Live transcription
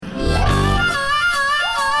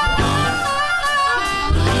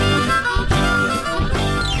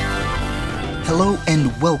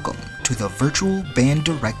to the Virtual Band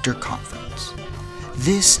Director Conference.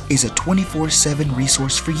 This is a 24/7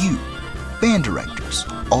 resource for you, band directors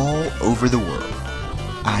all over the world.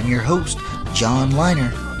 I'm your host, John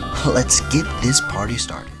Liner. Let's get this party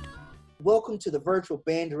started. Welcome to the Virtual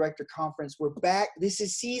Band Director Conference. We're back. This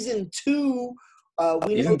is season 2.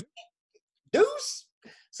 We know Deuce.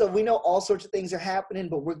 So we know all sorts of things are happening,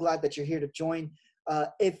 but we're glad that you're here to join.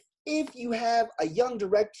 If you have a young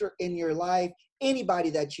director in your life, anybody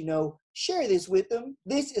that you know, share this with them.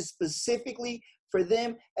 This is specifically for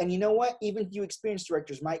them. And you know what? Even you experienced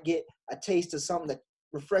directors might get a taste of something that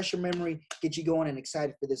refresh your memory, get you going and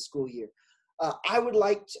excited for this school year. I would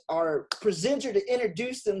like our presenter to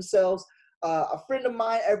introduce themselves. A friend of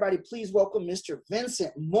mine, everybody please welcome Mr.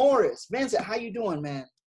 Vincent Morris. Vincent, how you doing, man?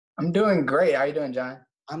 I'm doing great. How you doing, John?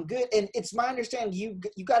 I'm good. And it's my understanding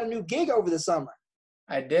you got a new gig over the summer.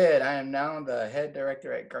 I did. I am now the head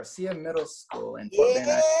director at Garcia Middle School in Fort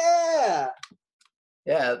Bend.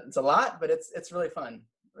 Yeah, it's a lot, but it's really fun.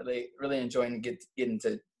 Really enjoying getting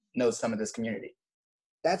to know some of this community.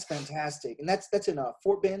 That's fantastic. And that's in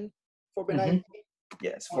Fort Bend. Fort Bend, mm-hmm.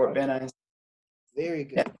 Yes, Fort Bend. Very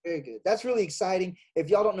good. Yeah. Very good. That's really exciting. If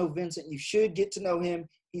y'all don't know Vincent, you should get to know him.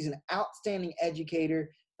 He's an outstanding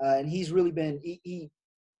educator, and he's really been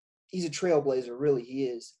he's a trailblazer. Really, he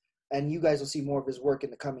is. And you guys will see more of his work in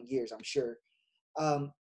the coming years, I'm sure.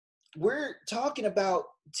 We're talking about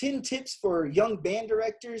 10 tips for young band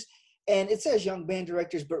directors. And it says young band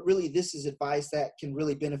directors, but really this is advice that can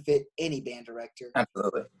really benefit any band director.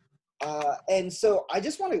 Absolutely. And so I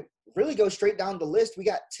just want to really go straight down the list. We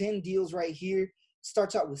got 10 deals right here.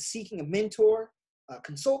 Starts out with seeking a mentor,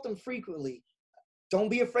 consult them frequently. Don't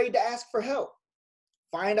be afraid to ask for help.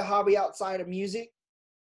 Find a hobby outside of music.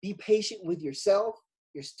 Be patient with yourself,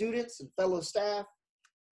 your students and fellow staff.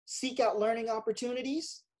 Seek out learning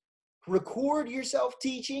opportunities. Record yourself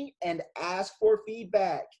teaching and ask for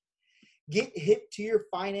feedback. Get hip to your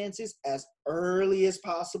finances as early as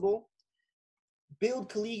possible.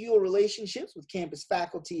 Build collegial relationships with campus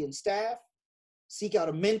faculty and staff. Seek out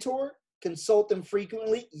a mentor. Consult them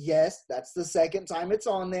frequently. Yes, that's the second time it's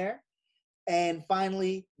on there. And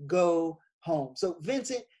finally, go home. So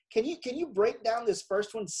Vincent, can you break down this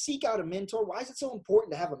first one? Seek out a mentor. Why is it so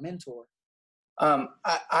important to have a mentor? I've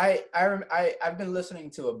been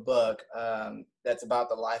listening to a book that's about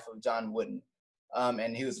the life of John Wooden,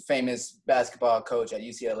 and he was a famous basketball coach at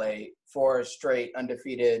UCLA, 4 straight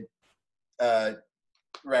undefeated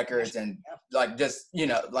records, and like just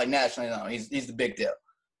like nationally known. He's the big deal.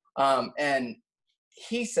 And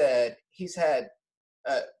he said he's had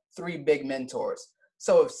 3 big mentors.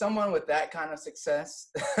 So if someone with that kind of success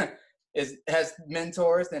has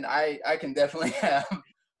mentors, then I can definitely have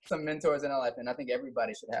some mentors in our life. And I think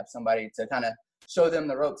everybody should have somebody to kind of show them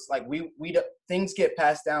the ropes. Like things get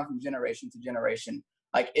passed down from generation to generation.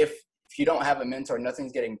 Like if you don't have a mentor,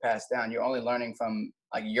 nothing's getting passed down. You're only learning from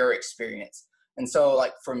like your experience. And so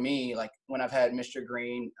like for me, like when I've had Mr.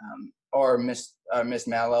 Green or Miss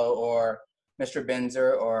Mallow or Mr.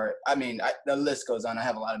 Benzer, or the list goes on. I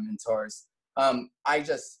have a lot of mentors.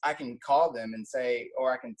 I can call them and say,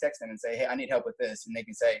 or I can text them and say, hey, I need help with this. And they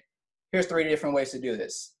can say, here's 3 different ways to do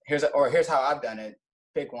this. Here's how I've done it.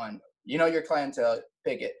 Pick one. You know your clientele,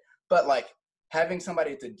 pick it. But like having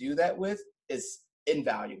somebody to do that with is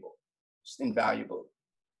invaluable. Just invaluable.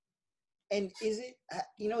 And is it,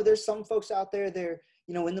 there's some folks out there, they're,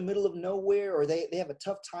 in the middle of nowhere, or they have a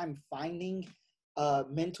tough time finding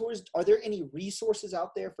mentors. Are there any resources out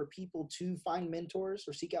there for people to find mentors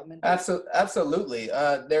or seek out mentors? Absolutely.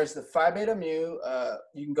 There's the Phi Beta Mu.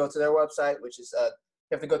 You can go to their website, which is,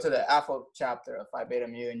 you have to go to the Alpha chapter of Phi Beta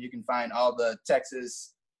Mu, and you can find all the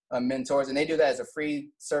Texas mentors. And they do that as a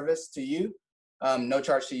free service to you, no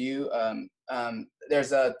charge to you.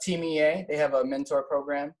 There's a Team EA. They have a mentor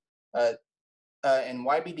program. And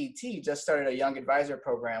YBDT just started a young advisor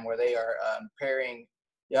program where they are pairing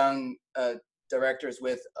young directors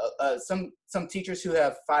with some teachers who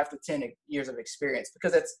have 5 to 10 years of experience,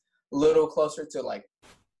 because it's a little closer to like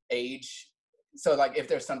age. So like if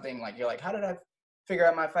there's something like you're like, how did I figure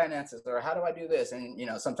out my finances, or how do I do this? And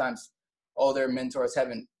sometimes older mentors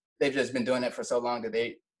they've just been doing it for so long that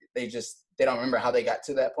they don't remember how they got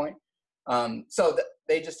to that point. So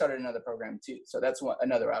they just started another program too. So that's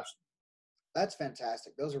another option. That's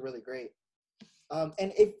fantastic. Those are really great.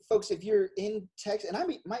 And if you're in Texas, and I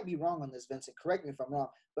might be wrong on this, Vincent, correct me if I'm wrong,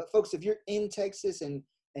 but folks, if you're in Texas and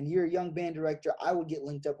you're a young band director, I would get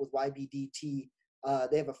linked up with YBDT.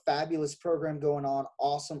 They have a fabulous program going on,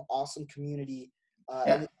 awesome community.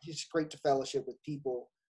 And it's just great to fellowship with people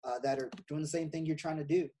that are doing the same thing you're trying to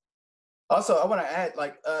do. Also, I want to add,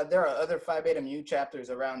 there are other Phi Beta Mu chapters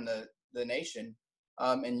around the nation.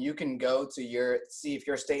 And you can go to see if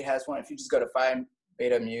your state has one. If you just go to Phi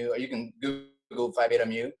Beta Mu, or you can Google Phi Beta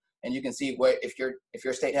Mu, and you can see if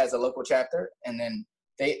your state has a local chapter. And then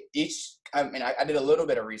I did a little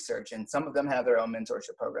bit of research, and some of them have their own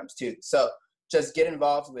mentorship programs too. So just get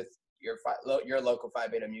involved with your local Phi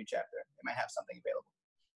Beta Mu chapter. They might have something available.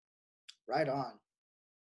 Right on.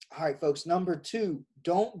 All right, folks. Number 2,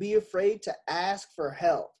 don't be afraid to ask for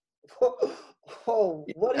help. Whoa,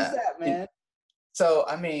 what is that, man? So,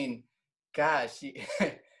 I mean, gosh,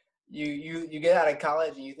 you get out of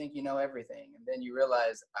college and you think you know everything, and then you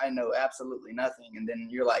realize I know absolutely nothing. And then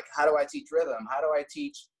you're like, how do I teach rhythm? How do I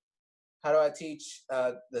teach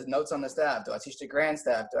the notes on the staff? Do I teach the grand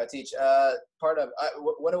staff? Do I teach how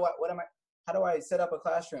do I set up a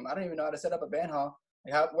classroom? I don't even know how to set up a band hall.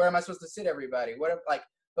 Like, where am I supposed to sit everybody?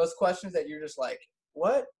 Those questions that you're just like,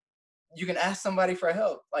 what? You can ask somebody for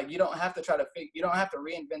help. Like, you don't have to you don't have to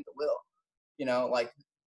reinvent the wheel. Like,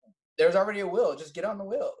 there's already a wheel. Just get on the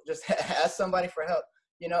wheel. Just ask somebody for help.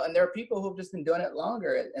 And there are people who've just been doing it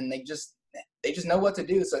longer, and they just know what to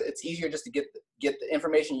do. So it's easier just to get the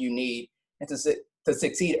information you need and to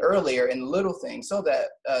succeed earlier in little things, so that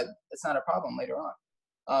it's not a problem later on.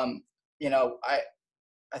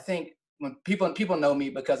 I think when people know me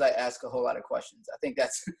because I ask a whole lot of questions. I think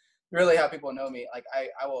that's really how people know me. Like,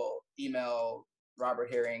 I will email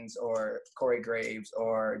Robert Herrings or Corey Graves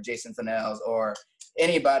or Jason Fennells or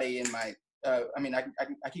anybody in my I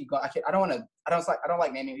keep going. I don't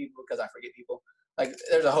like naming people because I forget people. Like,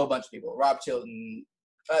 there's a whole bunch of people. Rob Chilton.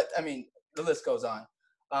 The list goes on.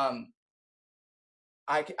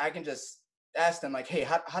 I can just ask them, like, hey,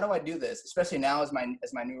 how do I do this? Especially now as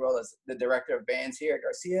my new role as the director of bands here at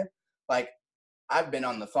Garcia. Like, I've been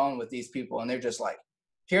on the phone with these people, and they're just like,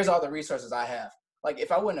 here's all the resources I have. Like,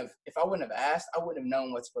 if I wouldn't have asked, I wouldn't have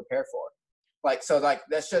known what to prepare for. Like, so, like,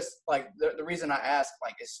 that's just like the reason I ask,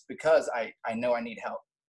 like, is because I know I need help.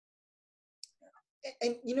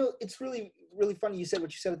 And it's really, really funny you said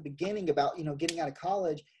what you said at the beginning about, getting out of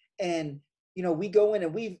college, and, we go in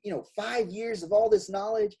and we've, 5 years of all this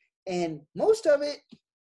knowledge, and most of it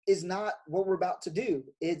is not what we're about to do.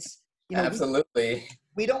 It's, absolutely.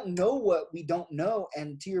 We don't know what we don't know.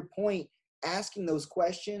 And to your point, asking those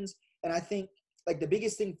questions. And I think, like, the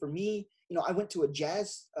biggest thing for me, I went to a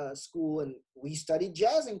jazz school, and we studied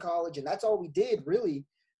jazz in college, and that's all we did really,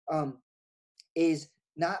 is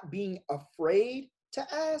not being afraid to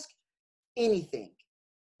ask anything.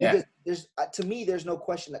 Because to me, there's no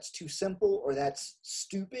question that's too simple or that's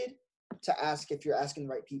stupid to ask if you're asking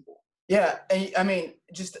the right people. Yeah. And I mean,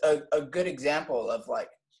 just a good example of, like,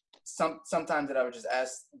 sometimes that I would just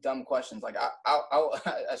ask dumb questions. Like,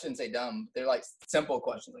 I shouldn't say dumb. They're like simple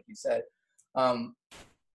questions, like you said.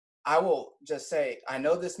 I will just say, I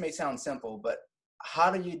know this may sound simple, but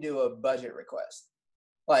how do you do a budget request?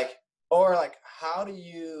 Like, or like, how do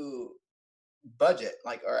you budget?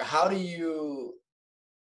 Like, or how do you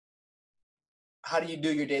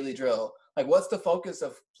do your daily drill? Like, what's the focus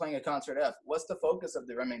of playing a concert F? What's the focus of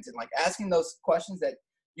the Remington? Like, asking those questions that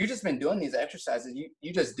you've just been doing these exercises,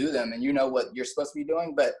 you just do them and you know what you're supposed to be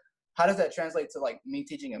doing, but how does that translate to, like, me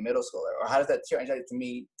teaching a middle schooler? Or how does that translate to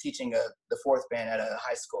me teaching the fourth band at a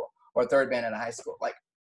high school or third band at a high school? Like,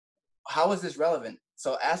 how is this relevant?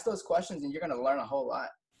 So ask those questions and you're going to learn a whole lot.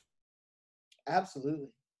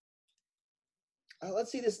 Absolutely.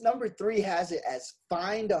 Let's see, this number 3 has it as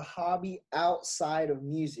find a hobby outside of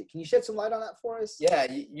music. Can you shed some light on that for us? Yeah,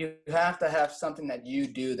 you have to have something that you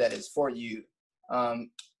do that is for you.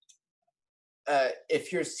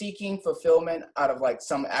 If you're seeking fulfillment out of, like,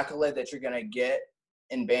 some accolade that you're gonna get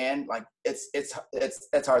in band, like, it's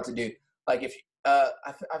hard to do. Like, if I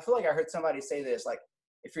feel like I heard somebody say this, like,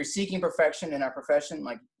 if you're seeking perfection in our profession,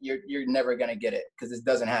 like, you're never gonna get it because it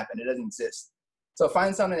doesn't happen. It doesn't exist. So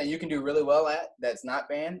find something that you can do really well at that's not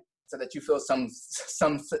band, so that you feel some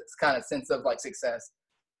kind of sense of, like, success.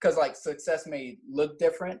 Because, like, success may look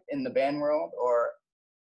different in the band world, or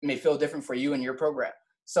may feel different for you and your program.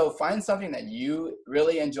 So find something that you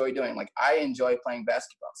really enjoy doing. Like, I enjoy playing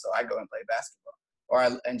basketball, so I go and play basketball. Or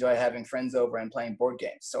I enjoy having friends over and playing board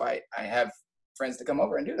games, so I have friends to come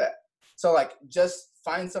over and do that. So, like, just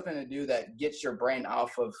find something to do that gets your brain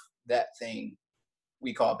off of that thing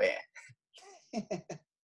we call band.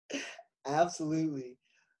 Absolutely.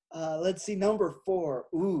 Let's see, number 4.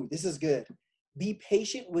 Ooh, this is good. Be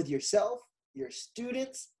patient with yourself, your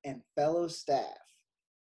students, and fellow staff.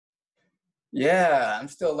 Yeah, I'm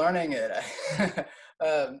still learning it.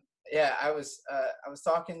 I was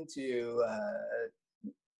talking to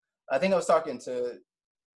I think I was talking to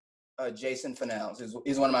Jason Fennells.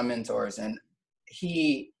 He's one of my mentors, and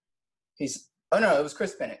it was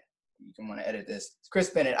Chris Bennett. you can want to edit this. Chris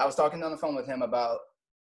Bennett. I was talking on the phone with him about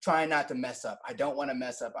trying not to mess up. I don't want to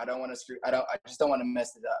mess up. I just don't want to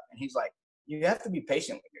mess it up. And he's like, you have to be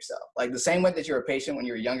patient with yourself. Like the same way that you were patient when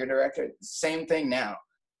you were a younger director, same thing now.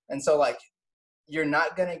 And so like, you're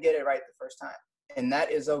not going to get it right the first time. And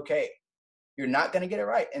that is okay. You're not going to get it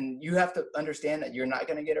right. And you have to understand that you're not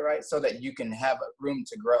going to get it right so that you can have a room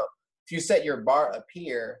to grow. If you set your bar up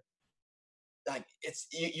here, like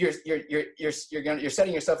you're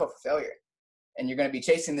setting yourself up for failure, and you're going to be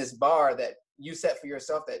chasing this bar that you set for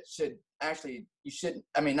yourself that should actually,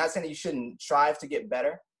 not saying that you shouldn't strive to get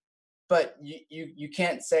better, but you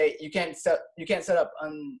can't set up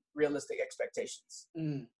unrealistic expectations.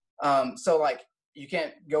 So like, you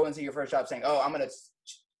can't go into your first job saying, oh, I'm going to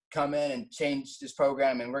come in and change this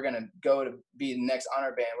program and we're going to go to be the next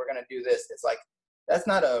honor band. We're going to do this. It's like, that's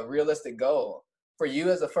not a realistic goal. For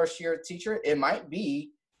you as a first year teacher, it might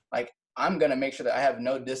be like, I'm going to make sure that I have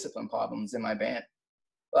no discipline problems in my band.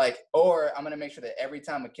 Like, or I'm going to make sure that every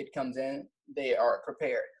time a kid comes in, they are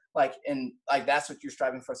prepared. Like, and like, that's what you're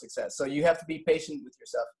striving for success. So you have to be patient with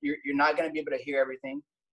yourself. You're not going to be able to hear everything.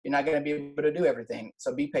 You're not going to be able to do everything.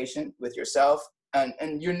 So be patient with yourself.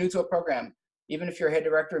 And you're new to a program. Even if your head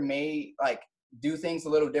director may like do things a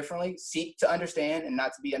little differently, seek to understand and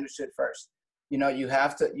not to be understood first. You know, you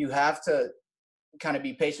have to kind of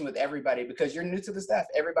be patient with everybody because you're new to the staff.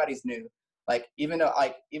 Everybody's new. Like, even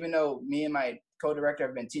though me and my co-director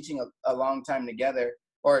have been teaching a long time together,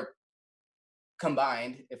 or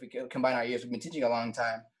combined, if we can combine our years, we've been teaching a long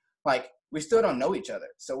time. Like, we still don't know each other.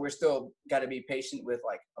 So we're still got to be patient with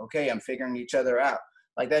like, okay, I'm figuring each other out.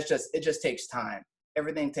 Like, it just takes time.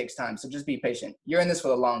 Everything takes time. So just be patient. You're in this for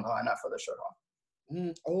the long haul, not for the short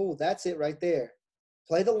haul. Oh, that's it right there.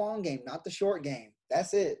 Play the long game, not the short game.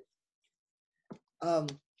 That's it.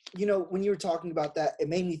 You know, when you were talking about that, it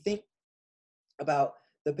made me think about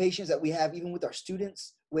the patience that we have even with our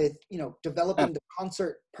students with, you know, developing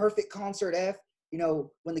the perfect concert F. You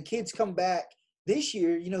know, when the kids come back this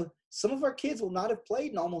year, you know, some of our kids will not have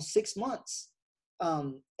played in almost 6 months.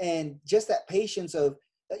 And just that patience of,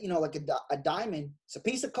 you know, like a diamond, it's a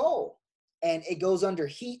piece of coal and it goes under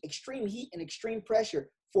extreme heat and extreme pressure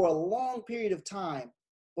for a long period of time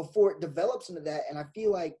before it develops into that. And I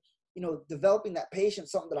feel like, you know, developing that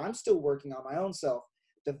patience, something that I'm still working on my own self,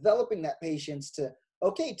 developing that patience to,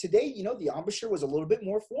 okay, today, you know, the embouchure was a little bit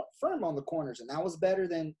more firm on the corners and that was better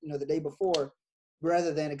than, you know, the day before,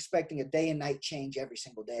 rather than expecting a day and night change every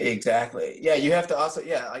single day. Exactly. Yeah. You have to also,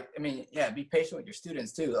 be patient with your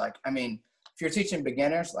students too. Like, I mean, if you're teaching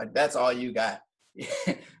beginners, like that's all you got.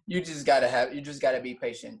 you just got to be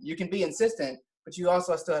patient. You can be insistent, but you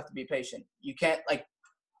also still have to be patient. You can't, like,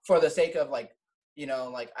 for the sake of like, you know,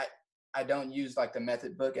 like I don't use like the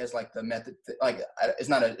method book as like the method, it's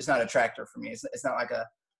not a tractor for me. It's not like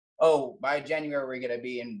by January we're going to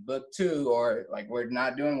be in book 2 or like we're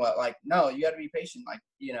not doing well. Like, no, you got to be patient. Like,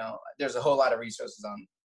 you know, there's a whole lot of resources on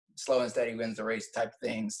slow and steady wins the race type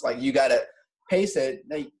things. Like, you got to pace it.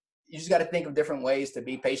 You just got to think of different ways to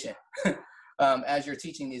be patient as you're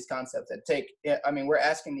teaching these concepts we're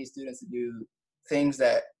asking these students to do things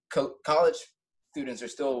that college students are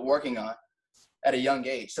still working on at a young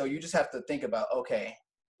age. So you just have to think about, okay,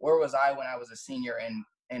 where was I when I was a senior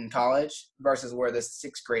in college versus where this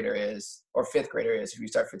 6th grader is or 5th grader is if you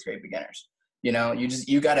start 5th grade beginners. You know,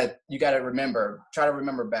 you gotta try to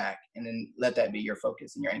remember back and then let that be your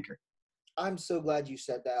focus and your anchor. I'm so glad you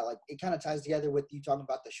said that. Like, it kind of ties together with you talking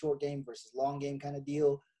about the short game versus long game kind of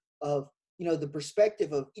deal of, you know, the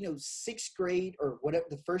perspective of, you know, 6th grade or whatever,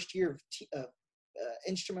 the first year of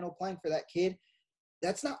instrumental playing for that kid.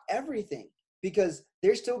 That's not everything, because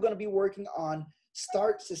they're still going to be working on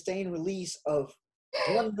start, sustain, release of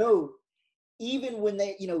one note, even when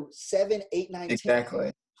they, you know, 7, 8, 9, exactly.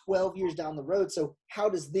 10, 12 years down the road. So how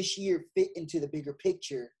does this year fit into the bigger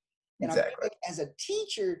picture? And exactly. I feel like as a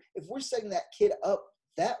teacher, if we're setting that kid up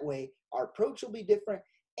that way, our approach will be different.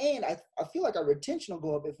 And I feel like our retention will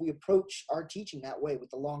go up if we approach our teaching that way with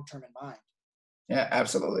the long term in mind. Yeah,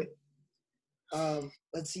 absolutely.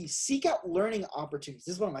 Let's see. Seek out learning opportunities.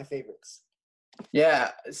 This is one of my favorites.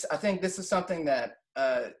 Yeah, I think this is something that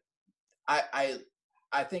I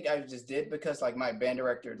think I just did because like my band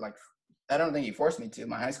director, like I don't think he forced me to,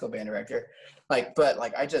 my high school band director, but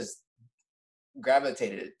I just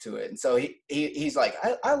gravitated to it. And so he's like,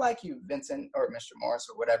 I like you, Vincent, or Mr. Morris,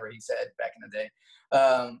 or whatever he said back in the day,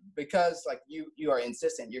 because like you are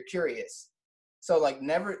insistent, you're curious. So like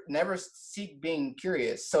never seek being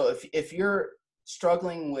curious. So if you're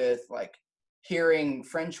struggling with like hearing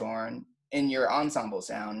French horn in your ensemble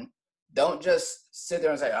sound, don't just sit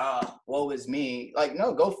there and say, oh, woe is me. Like,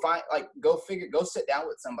 no, go sit down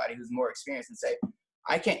with somebody who's more experienced and say,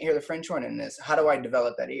 I can't hear the French horn in this. How do I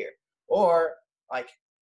develop that ear? Or like,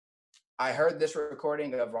 I heard this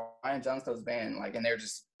recording of Ryan Johnstone's band, like, and they're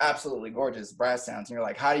just absolutely gorgeous brass sounds. And you're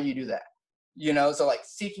like, how do you do that? You know, so like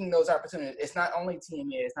seeking those opportunities, it's not only TMA,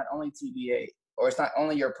 it's not only TBA, or it's not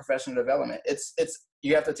only your professional development. It's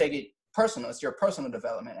you have to take it personal. It's your personal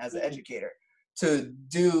development as an educator to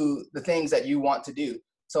do the things that you want to do.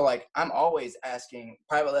 So like, I'm always asking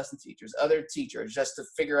private lesson teachers, other teachers, just to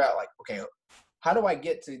figure out like, okay, how do I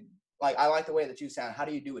get to, like, I like the way that you sound. How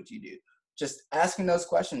do you do what you do? Just asking those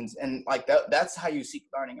questions. And like, that's how you seek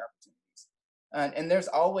learning opportunities. And there's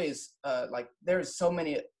always like, there's so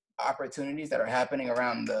many opportunities that are happening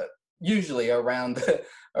usually around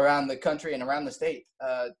the country and around the state.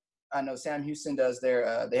 I know Sam Houston does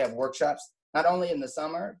they have workshops, not only in the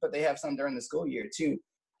summer, but they have some during the school year too.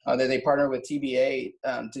 They partner with TBA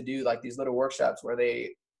to do like these little workshops where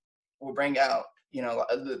they will bring out, you know,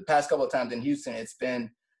 the past couple of times in Houston, it's been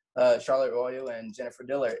Charlotte Royal and Jennifer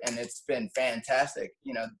Dillard, and it's been fantastic,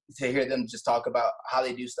 you know, to hear them just talk about how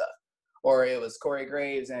they do stuff. Or it was Corey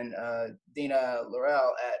Graves and Dina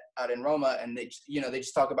Laurel out in Roma, and they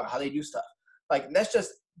just talk about how they do stuff. Like, that's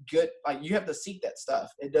just good. Like, you have to seek that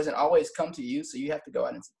stuff. It doesn't always come to you, so you have to go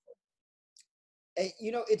out and seek it. And,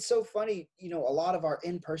 you know, it's so funny, you know, a lot of our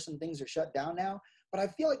in-person things are shut down now, but I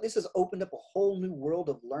feel like this has opened up a whole new world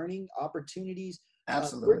of learning opportunities.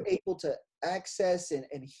 Absolutely. We're able to access and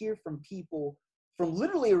hear from people from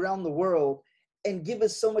literally around the world, and give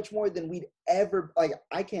us so much more than we'd ever, like,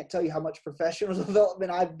 I can't tell you how much professional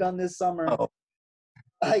development I've done this summer. Oh.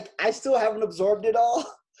 Like, I still haven't absorbed it all.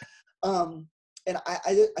 And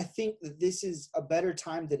I think that this is a better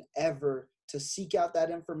time than ever to seek out that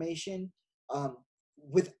information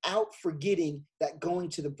without forgetting that going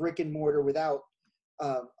to the brick and mortar, without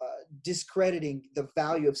discrediting the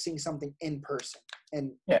value of seeing something in person.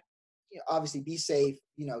 And you know, obviously be safe,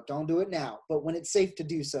 you know, don't do it now, but when it's safe to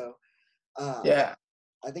do so, I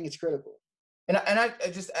think it's critical. And I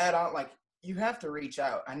just add on, like, you have to reach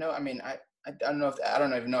out. I know, I mean, I don't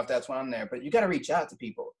even know if that's why I'm there, but you got to reach out to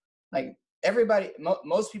people. Like, everybody,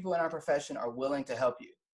 most people in our profession are willing to help you.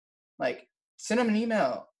 Like, send them an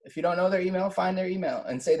email. If you don't know their email, find their email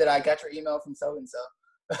and say that I got your email from so-and-so.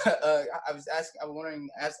 I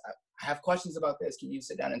have questions about this. Can you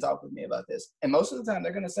sit down and talk with me about this? And most of the time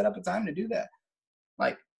they're going to set up a time to do that.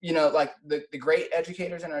 Like, you know, like the great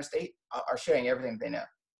educators in our state are sharing everything they know,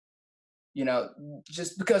 you know,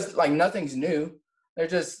 just because like nothing's new.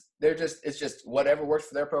 It's just whatever works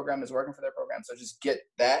for their program is working for their program. So just get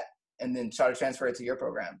that and then try to transfer it to your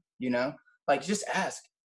program, you know, like just ask.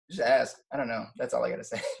 I don't know. That's all I got to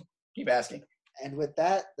say. Keep asking. And with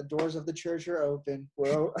that, the doors of the church are open.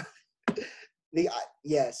 Well,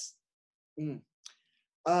 yes.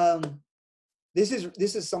 This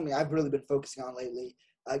is something I've really been focusing on lately.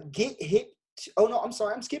 I'm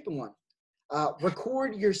skipping one.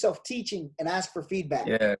 Record yourself teaching and ask for feedback.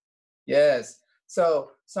 Yeah. Yes.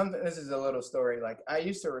 So this is a little story. Like, I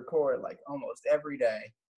used to record like almost every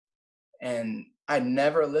day, and I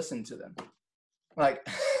never listened to them. Like,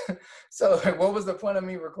 so what was the point of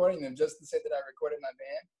me recording them? Just to say that I recorded my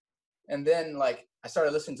band? And then like I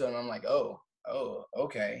started listening to them. I'm like, oh,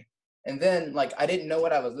 okay. And then like I didn't know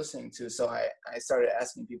what I was listening to, so I started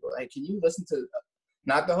asking people, hey, can you listen to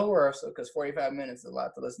not the whole rehearsal, because 45 minutes is a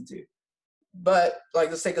lot to listen to, but like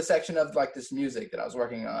let's take a section of like this music that I was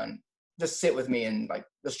working on. Just sit with me and like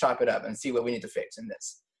let's chop it up and see what we need to fix in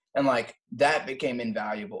this. And like that became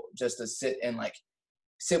invaluable, just to sit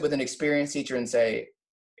with an experienced teacher and say,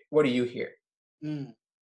 what do you hear?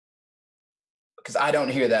 Because I don't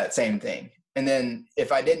hear that same thing. And then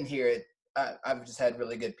if I didn't hear it, I've just had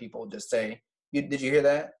really good people just say, did you hear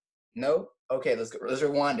that? No? Okay, let's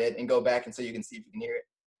rewind it and go back and so you can see if you can hear it.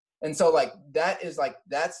 And so like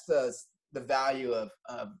that's the value of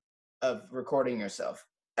recording yourself,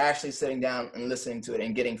 actually sitting down and listening to it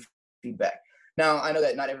and getting feedback. Now, I know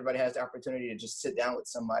that not everybody has the opportunity to just sit down with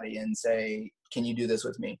somebody and say, can you do this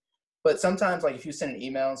with me? But sometimes, like, if you send an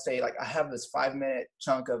email and say, like, I have this 5-minute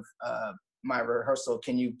chunk of my rehearsal,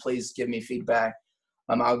 can you please give me feedback?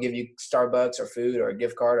 I'll give you Starbucks or food or a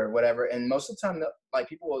gift card or whatever. And most of the time, like,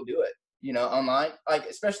 people will do it, you know, online. Like,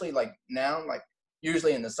 especially, like, now, like,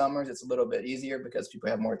 usually in the summers, it's a little bit easier because people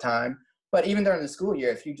have more time. But even during the school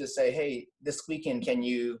year, if you just say, hey, this weekend, can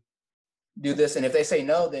you do this? And if they say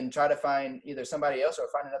no, then try to find either somebody else or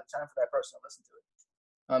find another time for that person to listen to it.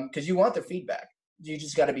 Because you want their feedback. You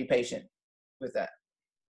just got to be patient with that.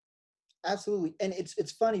 Absolutely. And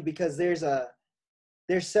it's funny because there's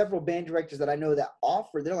there's several band directors that I know that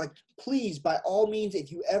offer. They're like, please, by all means,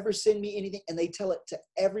 if you ever send me anything, and they tell it to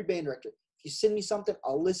every band director, if you send me something,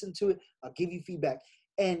 I'll listen to it. I'll give you feedback.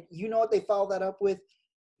 And you know what they follow that up with?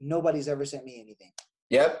 Nobody's ever sent me anything.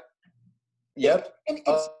 Yep. And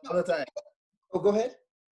it's all the time. Oh, go ahead.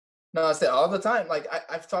 No, I said all the time. Like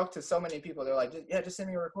I've talked to so many people. They're like, just send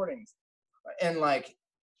me your recordings, and like,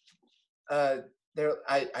 I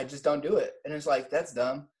just don't do it. And it's like, that's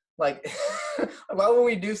dumb. Like, why would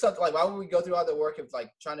we do something? Like, why would we go through all the work of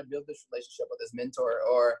like trying to build this relationship with this mentor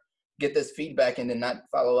or get this feedback and then not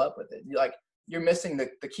follow up with it? You're missing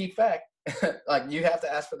the key fact. Like, you have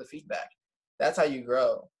to ask for the feedback. That's how you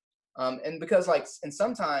grow. And because and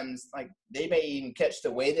sometimes like they may even catch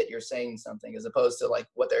the way that you're saying something as opposed to like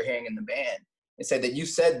what they're hearing in the band and say that you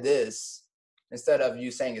said this instead of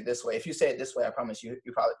you saying it this way. If you say it this way, I promise you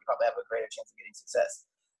probably have a greater chance of getting success.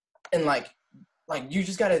 And like you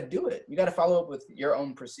just got to do it. You got to follow up with your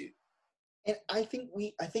own pursuit. And I think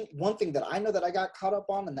one thing that I know that I got caught up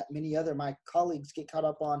on and that many other my colleagues get caught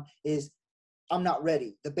up on is I'm not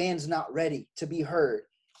ready. The band's not ready to be heard.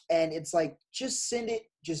 And it's like, just send it,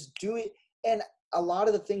 just do it. And a lot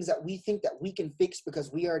of the things that we think that we can fix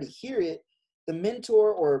because we already hear it, the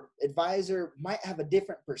mentor or advisor might have a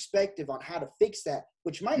different perspective on how to fix that,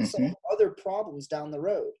 which might solve other problems down the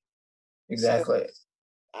road. Exactly.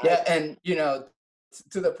 So, and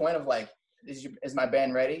to the point of like, is my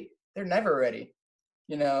band ready? They're never ready.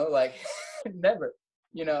 Never.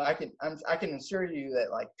 I can assure you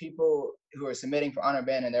that like people who are submitting for honor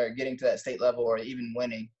band and they're getting to that state level or even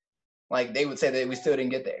winning, like they would say that we still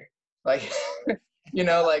didn't get there. Like,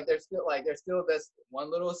 like there's still this one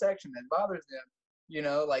little section that bothers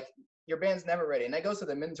them. Like your band's never ready. And that goes to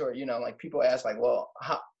the mentor. Like people ask like, well,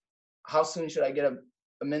 how soon should I get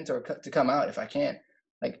a mentor to come out if I can?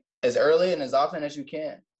 Like as early and as often as you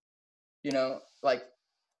can. Like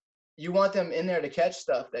you want them in there to catch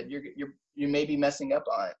stuff that you may be messing up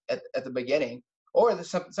on at the beginning, or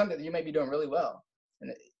there's something that you may be doing really well.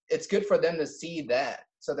 And it's good for them to see that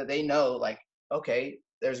so that they know like, okay,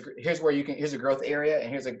 here's a growth area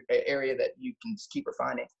and here's an area that you can just keep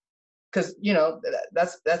refining. Cause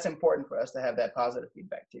that's important for us to have that positive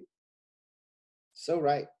feedback too. So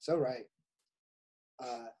right.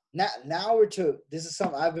 Now we're to, this is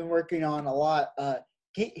something I've been working on a lot.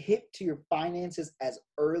 Get hip to your finances as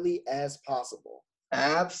early as possible.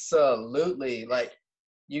 Absolutely. Like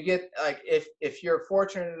you get like if you're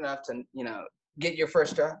fortunate enough to get your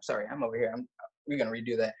first job. Sorry, I'm over here. We're gonna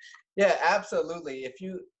redo that. Yeah, absolutely. If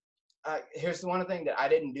you here's the one thing that I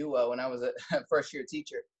didn't do well when I was a first year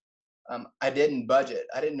teacher. I didn't budget.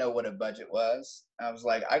 I didn't know what a budget was. I was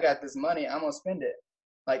like, I got this money, I'm gonna spend it.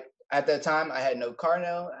 Like at that time, I had no car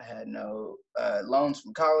note. I had no loans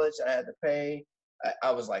from college I had to pay.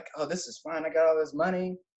 I was like, oh, this is fine. I got all this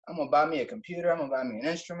money. I'm going to buy me a computer. I'm going to buy me an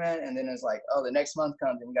instrument. And then it's like, oh, the next month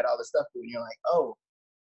comes and we got all this stuff due. And you're like, oh.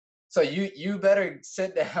 So you better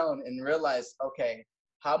sit down and realize, okay,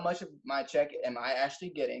 how much of my check am I actually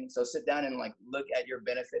getting? So sit down and like look at your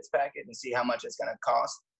benefits packet and see how much it's going to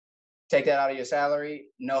cost. Take that out of your salary.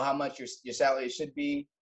 Know how much your salary should be.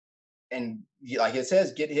 And like it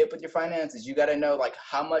says, get hip with your finances. You got to know like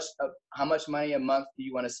how much money a month do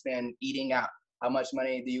you want to spend eating out? How much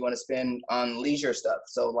money do you want to spend on leisure stuff?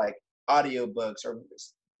 So like audiobooks or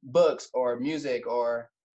books or music or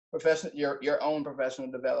professional, your own professional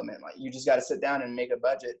development. Like you just got to sit down and make a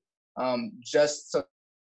budget. Just so.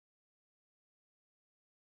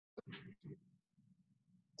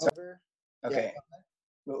 Okay. Yeah.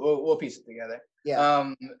 We'll piece it together.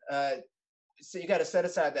 Yeah. So you got to set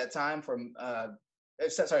aside that time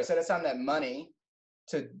set aside that money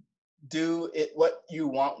to do it what you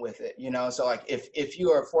want with it, so like if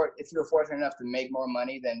you're fortunate enough to make more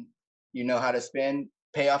money than you know how to spend,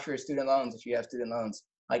 pay off your student loans if you have student loans,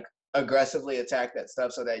 like aggressively attack that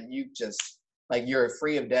stuff so that you just like you're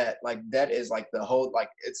free of debt. Like debt is like the whole like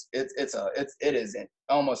it is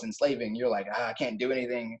almost enslaving. You're like, I can't do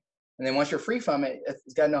anything, and then once you're free from it,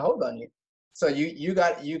 it's got no hold on you. So you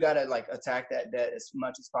got to like attack that debt as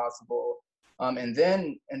much as possible. And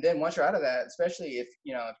then once you're out of that, especially if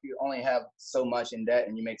you only have so much in debt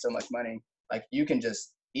and you make so much money, like you can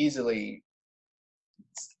just easily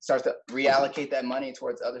start to reallocate that money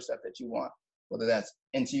towards other stuff that you want, whether that's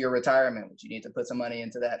into your retirement, which you need to put some money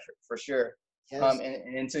into that for sure. Yes.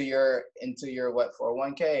 And into your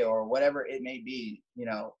 401k or whatever it may be,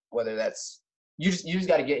 whether that's you just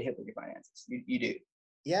got to get hip with your finances. You do.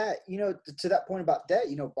 Yeah, to that point about debt,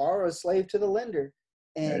 borrow a slave to the lender.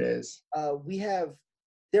 And there it is.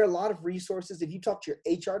 There are a lot of resources. If you talk to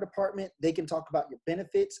your HR department, they can talk about your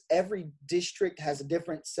benefits. Every district has a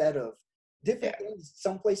different set of different things.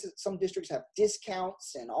 Some places, some districts have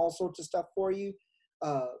discounts and all sorts of stuff for you.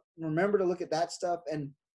 Remember to look at that stuff. And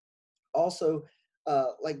also,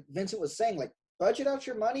 like Vincent was saying, like budget out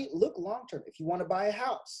your money, look long-term. If you want to buy a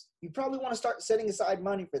house, you probably want to start setting aside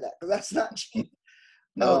money for that, because that's not cheap.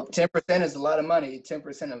 No, 10% is a lot of money.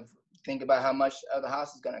 10% of, think about how much the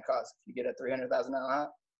house is going to cost. If you get a $300,000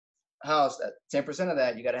 house, that 10% of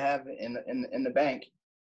that you got to have in the bank.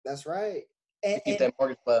 That's right. And keep that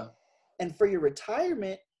mortgage low. And for your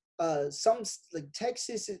retirement, some like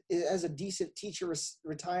Texas has a decent teacher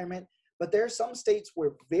retirement, but there are some states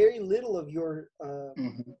where very little of your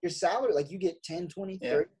salary, like you get 10, 20,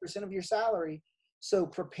 30% of your salary. So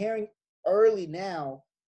preparing early now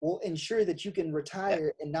will ensure that you can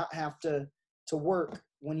retire and not have to work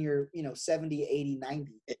when you're, 70, 80,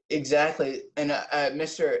 90. Exactly. And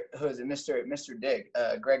Mr. Dick,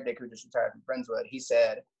 Greg Dick, who just retired from Friendswood, he's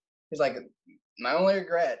like, my only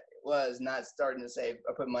regret was not starting to save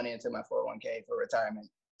or put money into my 401k for retirement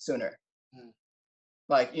sooner.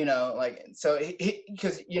 Like, so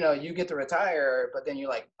because, you get to retire, but then you're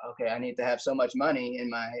like, okay, I need to have so much money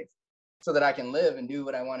so that I can live and do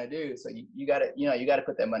what I want to do. So you gotta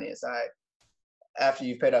put that money aside after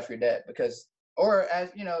you've paid off your debt, because, or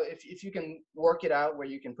as if you can work it out where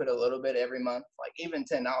you can put a little bit every month, like even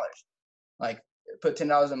 $10, like put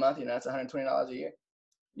 $10 a month, that's $120 a year,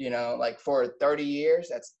 like for 30 years,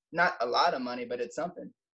 that's not a lot of money, but it's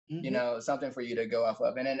something, something for you to go off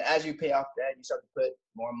of. And then as you pay off debt, you start to put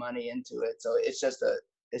more money into it. So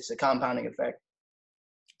it's a compounding effect.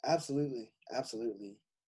 Absolutely.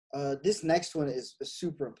 This next one is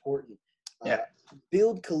super important.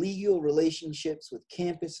 Build collegial relationships with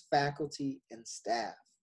campus faculty and staff.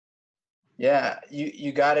 Yeah,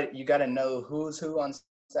 you gotta know who's who on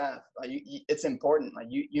staff. Like it's important. Like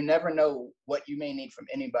you never know what you may need from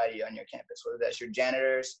anybody on your campus, whether that's your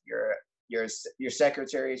janitors, your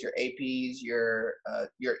secretaries, your APs, your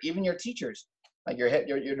even your teachers, like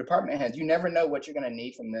your department heads. You never know what you're gonna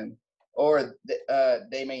need from them, or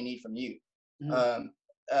they may need from you.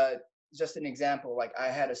 Just an example, like I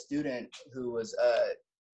had a student who was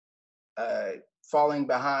falling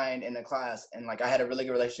behind in the class, and like I had a really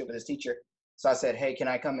good relationship with his teacher. So I said, hey, can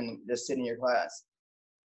I come and just sit in your class?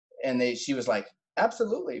 And she was like,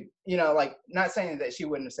 absolutely. Like not saying that she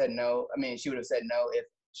wouldn't have said no. I mean, she would have said no if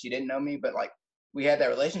she didn't know me, but like we had that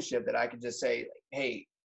relationship that I could just say, like, hey,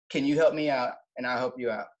 can you help me out? And I'll help you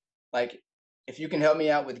out. Like if you can help me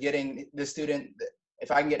out with getting the student, if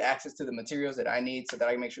I can get access to the materials that I need so that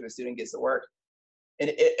I can make sure the student gets to work,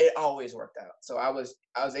 it always worked out. So I was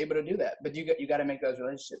able to do that. But you got to make those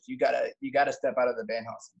relationships. You got to step out of the band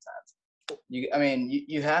house sometimes.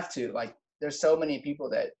 You have to. Like there's so many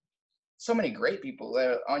great people that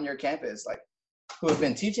are on your campus, like who have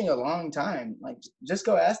been teaching a long time. Like just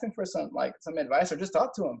go ask them for some advice, or just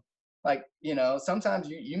talk to them. Like sometimes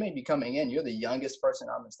you may be coming in, you're the youngest person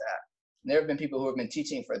on the staff. And there have been people who have been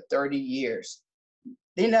teaching for 30 years.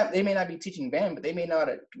 They may not be teaching band, but they may know how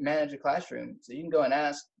to manage a classroom. So you can go and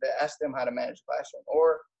ask them how to manage a classroom,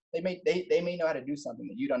 or they may know how to do something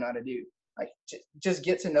that you don't know how to do. Like just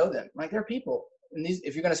get to know them. Like they're people, and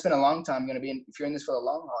if you're going to spend a long time, if you're in this for the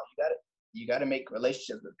long haul, you got to make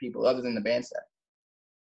relationships with people other than the band staff.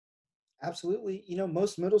 Absolutely.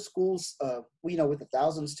 Most middle schools, with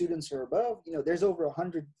 1,000 students or above, there's over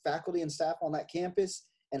 100 faculty and staff on that campus.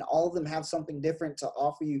 And all of them have something different to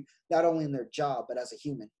offer you, not only in their job, but as a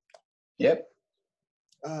human. Yep.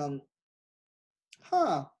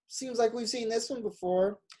 Seems like we've seen this one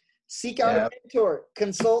before. Seek out a mentor.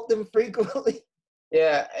 Consult them frequently.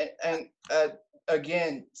 Yeah, and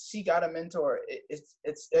again, seek out a mentor.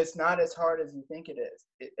 It's not as hard as you think it is.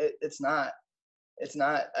 It's not. It's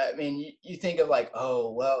not. I mean, you think of like,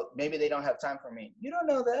 oh, well, maybe they don't have time for me. You don't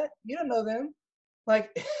know that. You don't know them.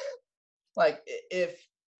 Like, like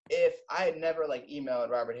if I had never like emailed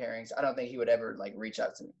Robert Herrings, I don't think he would ever like reach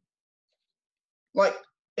out to me. Like,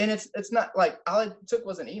 and it's not like all it took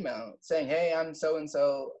was an email saying, hey, I'm so and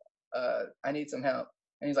so, I need some help,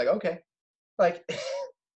 and he's like, okay, like,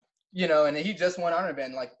 and he just won honor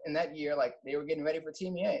band like in that year, like they were getting ready for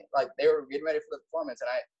TMEA, like they were getting ready for the performance, and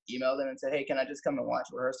I emailed him and said, hey, can I just come and watch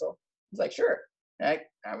rehearsal? He's like, sure. And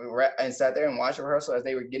I sat there and watched rehearsal as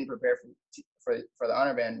they were getting prepared for the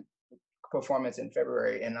honor band performance in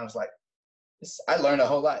February, and I was like, I learned a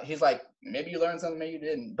whole lot. He's like, maybe you learned something, maybe you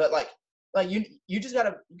didn't, but like you just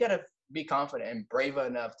gotta be confident and brave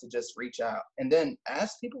enough to just reach out and then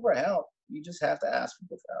ask people for help. You just have to ask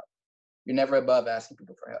people for help. You're never above asking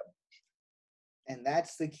people for help. And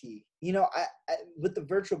that's the key. I with the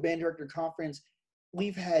virtual band director conference,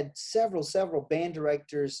 we've had several band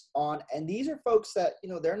directors on, and these are folks that,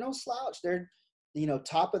 they're no slouch. They're,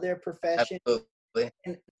 top of their profession. Absolutely.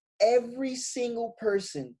 And every single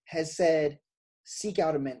person has said, seek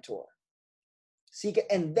out a mentor.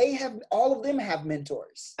 And all of them have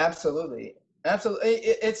mentors. Absolutely.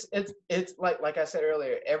 It's like I said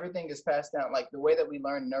earlier, everything is passed down. Like the way that we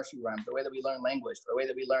learn nursery rhymes, the way that we learn language, the way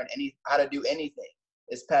that we learn how to do anything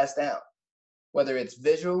is passed down. Whether it's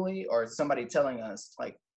visually or somebody telling us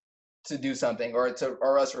like to do something,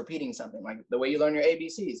 or us repeating something, like the way you learn your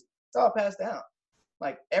ABCs, it's all passed down.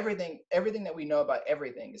 Like everything that we know about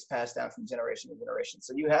everything is passed down from generation to generation.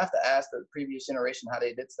 So you have to ask the previous generation how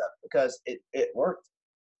they did stuff, because it worked.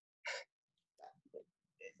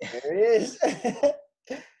 There it is.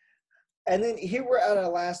 And then here we're at our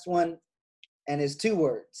last one, and it's 2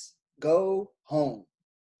 words: go home.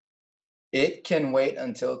 It can wait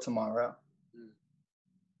until tomorrow.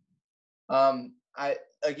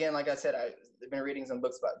 Like I said, I've been reading some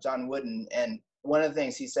books about John Wooden, and one of the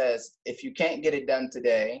things he says, if you can't get it done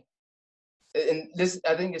today, and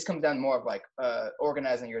I think this comes down more of like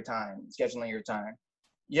organizing your time, scheduling your time.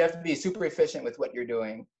 You have to be super efficient with what you're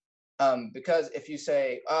doing, because if you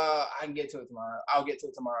say, I can get to it tomorrow, I'll get to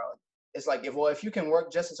it tomorrow. It's like, if you can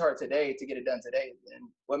work just as hard today to get it done today, then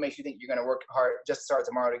what makes you think you're going to work hard just as hard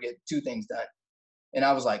tomorrow to get 2 things done? And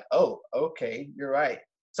I was like, oh, okay, you're right.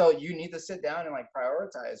 So you need to sit down and like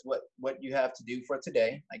prioritize what you have to do for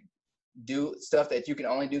today. Like do stuff that you can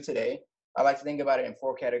only do today. I like to think about it in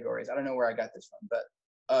 4 categories. I don't know where I got this from,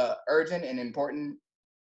 but urgent and important,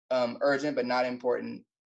 urgent but not important,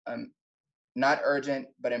 not urgent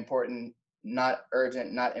but important, not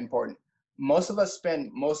urgent, not important. Most of us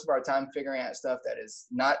spend most of our time figuring out stuff that is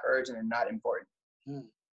not urgent and not important.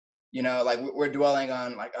 Like we're dwelling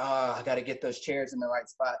on like, I got to get those chairs in the right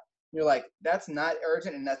spot. You're like, that's not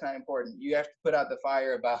urgent and that's not important. You have to put out the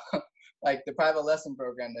fire about like the private lesson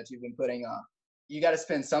program that you've been putting on. You got to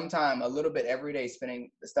spend some time, a little bit every day, spending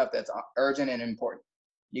the stuff that's urgent and important.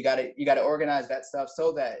 You got to organize that stuff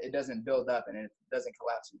so that it doesn't build up and it doesn't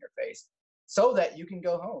collapse in your face, so that you can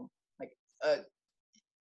go home. Like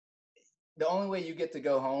the only way you get to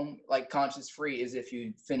go home like conscious free is if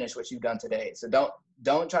you finish what you've done today. So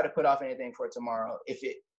don't try to put off anything for tomorrow.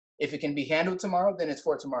 If it can be handled tomorrow, then it's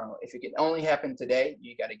for tomorrow. If it can only happen today,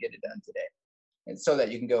 you got to get it done today, and so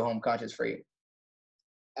that you can go home conscious free.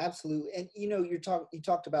 Absolutely. And you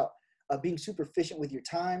talked about being super efficient with your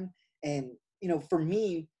time, and for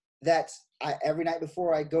me, that's every night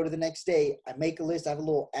before I go to the next day, I make a list. I have a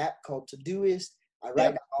little app called Todoist. I write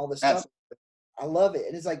down all the stuff. Absolutely. I love it,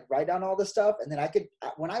 and it's like write down all the stuff, and then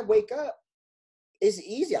when I wake up, it's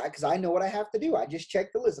easy because I know what I have to do. I just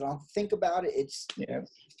check the list. I don't have to think about it. It's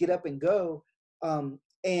get up and go.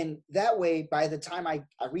 And that way, by the time I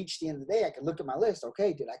reach the end of the day, I can look at my list.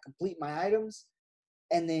 Okay, did I complete my items?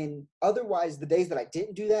 And then otherwise, the days that I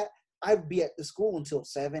didn't do that, I'd be at the school until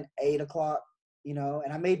 7, 8 o'clock,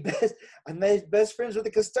 and I made best friends with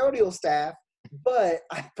the custodial staff, but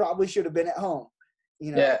I probably should have been at home,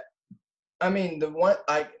 Yeah. I mean,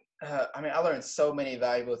 I learned so many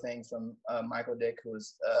valuable things from Michael Dick, who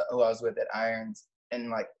I was with at Irons. And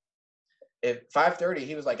like, at 5:30,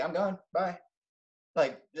 he was like, "I'm gone, bye."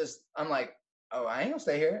 Like, I'm like, "Oh, I ain't gonna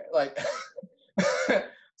stay here." Like,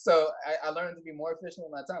 so I learned to be more efficient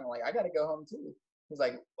with my time. I'm like, I got to go home too. He's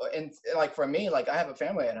like, and like for me, like I have a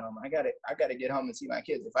family at home. I got to get home and see my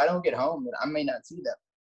kids. If I don't get home, then I may not see them.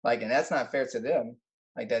 Like, and that's not fair to them.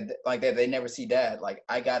 Like that they never see dad. Like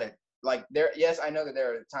I got to. Like yes, I know that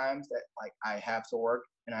there are times that like I have to work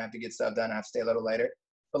and I have to get stuff done. I have to stay a little later,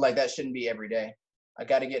 but like that shouldn't be every day. I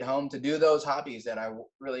got to get home to do those hobbies that I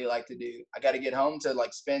really like to do. I got to get home to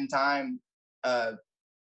like spend time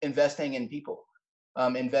investing in people,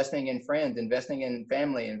 investing in friends, investing in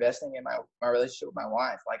family, investing in my relationship with my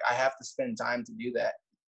wife. Like I have to spend time to do that.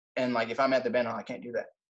 And like if I'm at the band hall, I can't do that.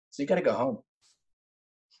 So you got to go home.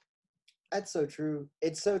 That's so true.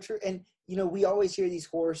 It's so true. And we always hear these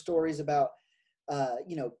horror stories about,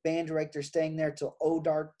 band directors staying there till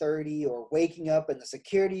dark 30, or waking up and the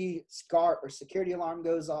security alarm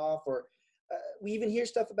goes off, or we even hear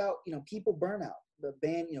stuff about, people burnout. The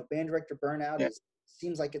band director burnout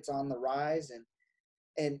seems like it's on the rise,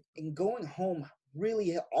 and going home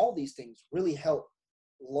really, all these things really help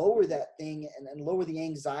lower that thing and lower the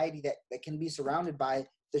anxiety that can be surrounded by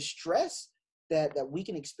the stress that we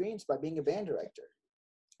can experience by being a band director.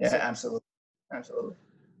 Yeah, absolutely.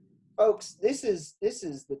 Folks, this is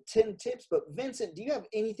the 10 tips, but Vincent, do you have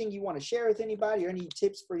anything you want to share with anybody, or any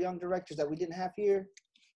tips for young directors that we didn't have here?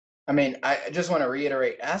 I mean, I just want to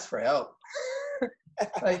reiterate, ask for help.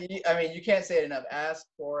 You can't say it enough. Ask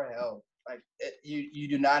for help. Like you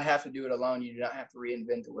do not have to do it alone. You do not have to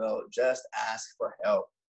reinvent the wheel. Just ask for help.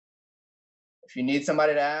 If you need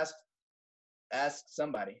somebody to ask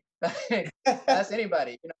somebody. Ask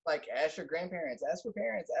anybody. Like ask your grandparents, ask your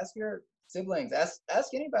parents, ask your siblings, ask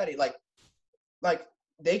anybody. Like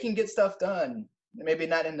they can get stuff done. Maybe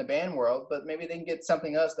not in the band world, but maybe they can get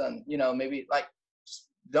something else done. Maybe like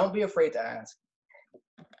don't be afraid to ask.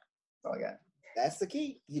 That's all I got. That's the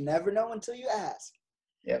key. You never know until you ask.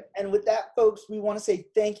 Yep. And with that, folks, we want to say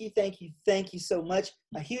thank you so much.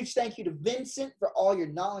 A huge thank you to Vincent for all your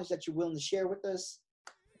knowledge that you're willing to share with us.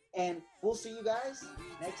 And we'll see you guys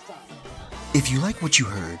next time. If you like what you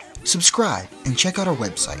heard, subscribe and check out our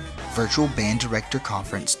website,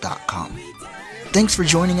 virtualbanddirectorconference.com. Thanks for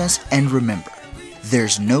joining us, and remember,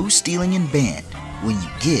 there's no stealing in band when you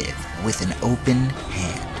give with an open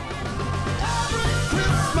hand.